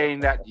be saying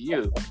that to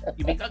you,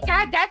 you'd be going,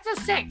 God, that's a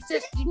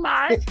sexist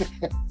remark.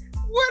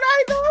 Would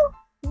I though?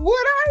 Would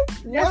I?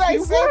 Yes, would I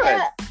you say would.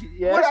 that?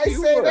 Yes, would I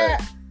you say would.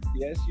 that?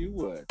 Yes, you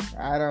would.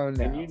 I don't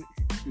know. And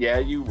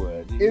you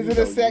would. Is it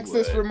a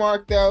sexist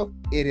remark though?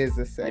 It is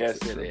a sexist Yes,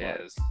 it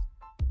remark. is.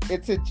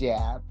 It's a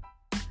jab.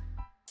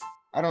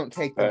 I don't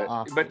take them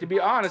off. But to be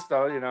honest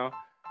though,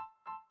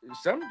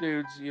 some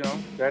dudes,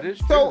 that is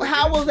true. So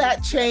how will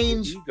that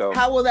change? Ego.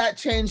 How will that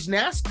change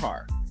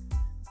NASCAR?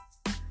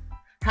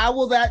 How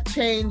will that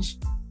change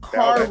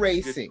car That's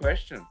racing? a good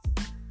question.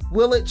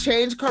 Will it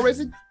change car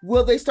racing?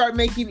 Will they start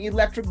making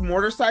electric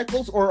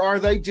motorcycles, or are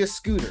they just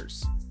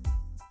scooters?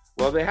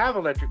 Well, they have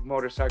electric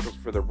motorcycles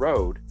for the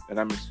road, and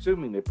I'm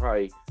assuming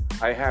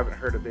I haven't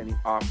heard of any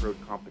off-road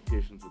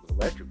competitions with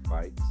electric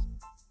bikes.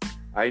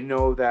 I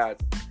know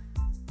that,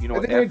 Are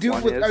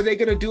they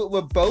going to do it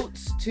with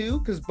boats too?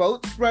 Because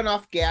boats run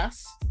off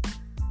gas.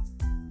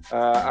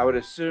 I would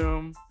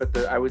assume, but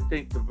I would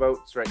think the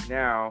boats right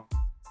now,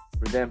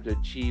 for them to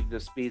achieve the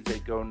speeds they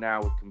go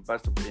now with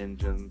combustible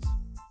engines,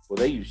 well,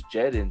 they use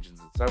jet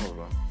engines in some of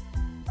them.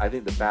 I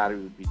think the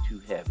battery would be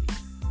too heavy,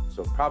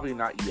 so probably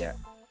not yet.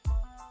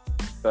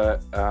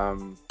 But let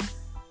me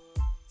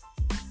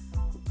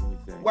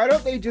think. Why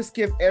don't they just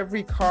give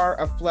every car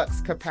a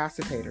flux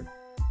capacitor?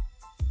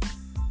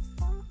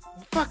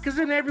 Fuck, because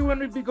then everyone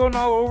would be going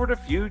all over the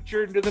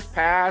future into the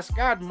past.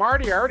 God,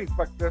 Marty already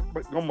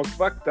almost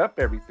fucked up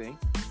everything.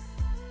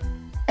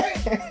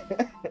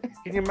 Can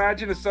you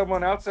imagine if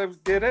someone else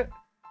did it?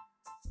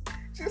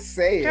 Just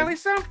saying. Kelly,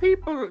 some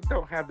people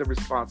don't have the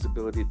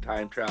responsibility of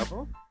time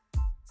travel.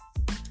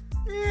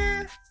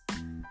 Yeah.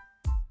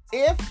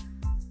 If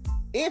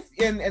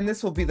and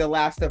this will be the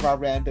last of our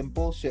random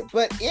bullshit,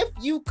 but if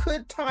you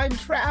could time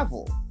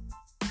travel,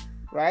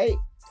 right?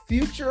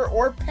 Future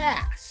or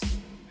past,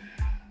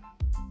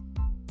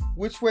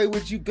 which way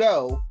would you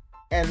go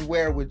and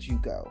where would you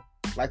go?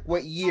 Like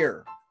what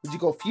year? Would you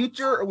go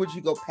future or would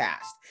you go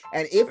past?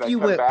 And if you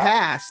went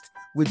past,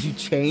 would you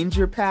change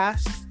your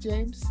past,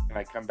 James? Can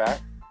I come back?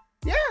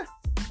 Yeah,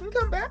 you can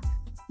come back.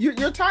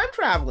 You're time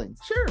traveling,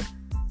 sure.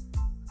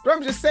 But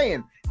I'm just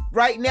saying,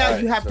 right now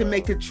you have to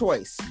make a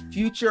choice,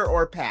 future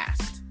or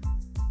past.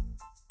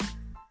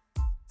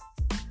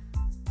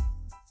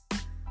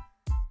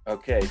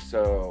 Okay,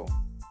 so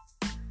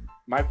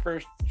my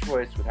first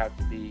choice would have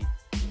to be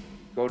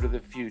go to the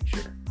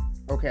future.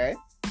 Okay.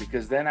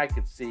 Because then I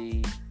could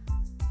see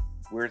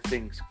where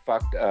things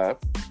fucked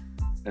up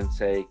and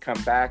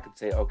come back and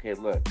say, okay,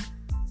 look,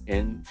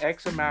 in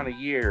X amount of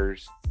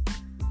years,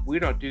 if we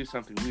don't do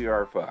something, we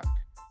are fucked.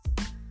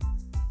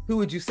 Who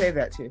would you say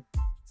that to?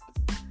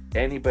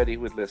 Anybody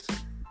would listen.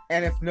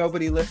 And if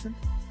nobody listened?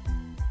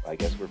 I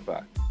guess we're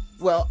fucked.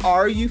 Well,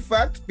 are you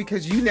fucked?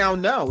 Because you now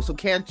know. So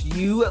can't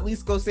you at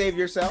least go save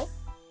yourself?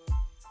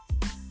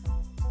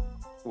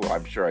 Well,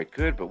 I'm sure I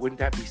could, but wouldn't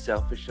that be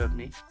selfish of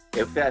me?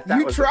 If that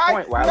you was tried, the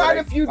point, why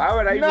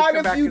would I not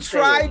if you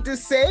tried to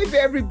save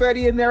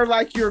everybody and they're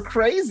like, you're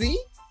crazy.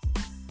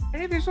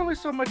 Hey, there's only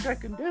so much I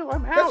can do.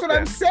 I'm out. That's what then.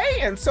 I'm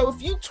saying. So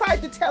if you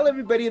tried to tell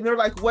everybody and they're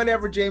like,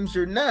 whatever, James,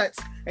 you're nuts,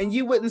 and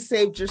you wouldn't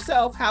save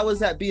yourself, how is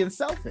that being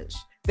selfish?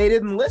 They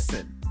didn't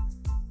listen.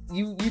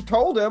 You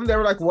told them, they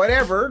were like,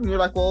 whatever, and you're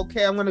like, well,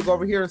 okay, I'm going to go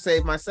over here and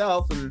save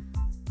myself, and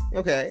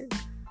okay.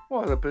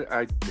 Well, but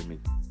I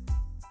mean,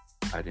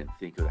 I didn't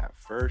think of that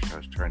first. I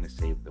was trying to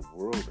save the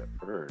world at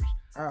first.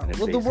 And if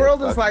Well, they the said,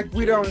 world is "Fuck like,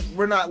 you, James,"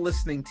 we're not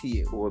listening to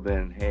you. Well,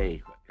 then,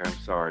 hey, I'm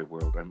sorry,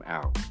 world. I'm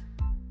out.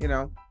 You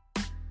know,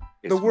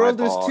 It's the world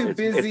my is fault. too It's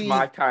busy.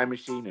 my time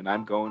machine, and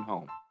I'm going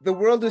home. The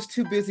world is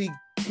too busy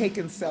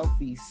taking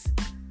selfies.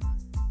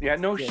 Yeah,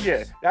 no Yes.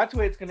 shit. That's the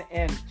way it's going to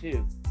end,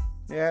 too.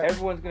 Yeah,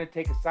 Everyone's going to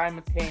take a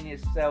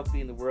simultaneous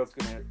selfie, and the world's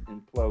going to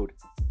implode.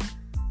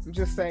 I'm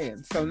just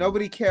saying. So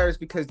nobody cares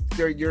because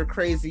you're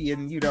crazy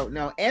and you don't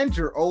know, and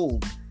you're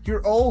old.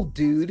 You're old,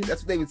 dude.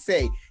 That's what they would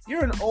say.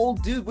 You're an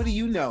old dude. What do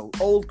you know?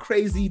 Old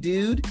crazy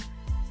dude.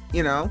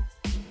 You know.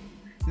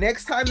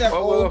 Next time that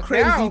old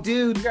crazy now,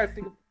 dude. You gotta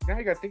think. Now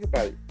you got to think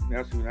about it.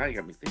 Now you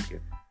got me thinking.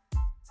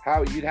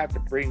 How you'd have to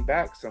bring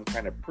back some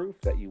kind of proof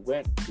that you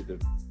went to the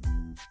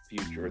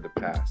future or the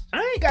past. I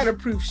ain't gotta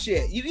prove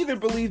shit. You either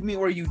believe me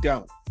or you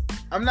don't.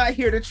 I'm not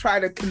here to try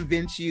to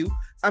convince you.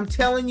 I'm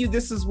telling you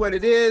this is what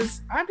it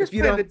is. I'm just If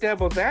you playing the don't-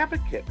 devil's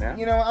advocate now.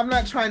 You know, I'm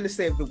not trying to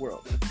save the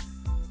world.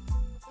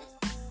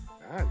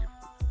 God,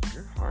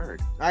 you're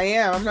hard. I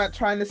am. I'm not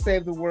trying to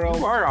save the world.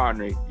 You are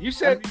ornery. You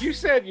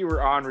said you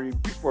were ornery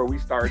before we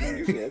started.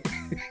 You did.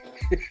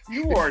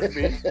 You warned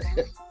me.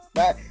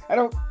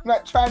 I'm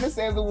not trying to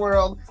save the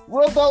world.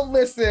 World don't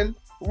listen.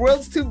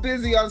 World's too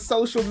busy on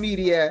social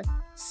media.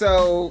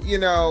 So, you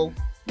know,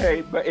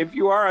 Hey, but if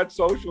you are on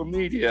social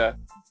media,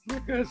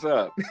 look us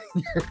up.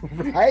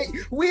 right?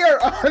 We are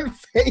on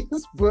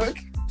Facebook,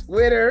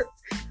 Twitter,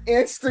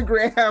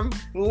 Instagram,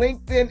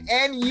 LinkedIn,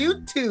 and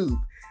YouTube.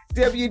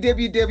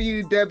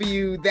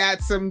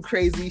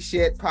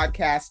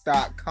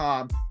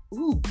 www.thatsomecrazyshitpodcast.com.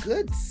 Ooh,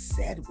 good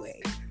segue.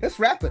 Let's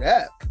wrap it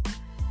up.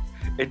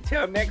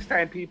 Until next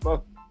time,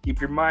 people, keep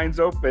your minds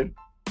open.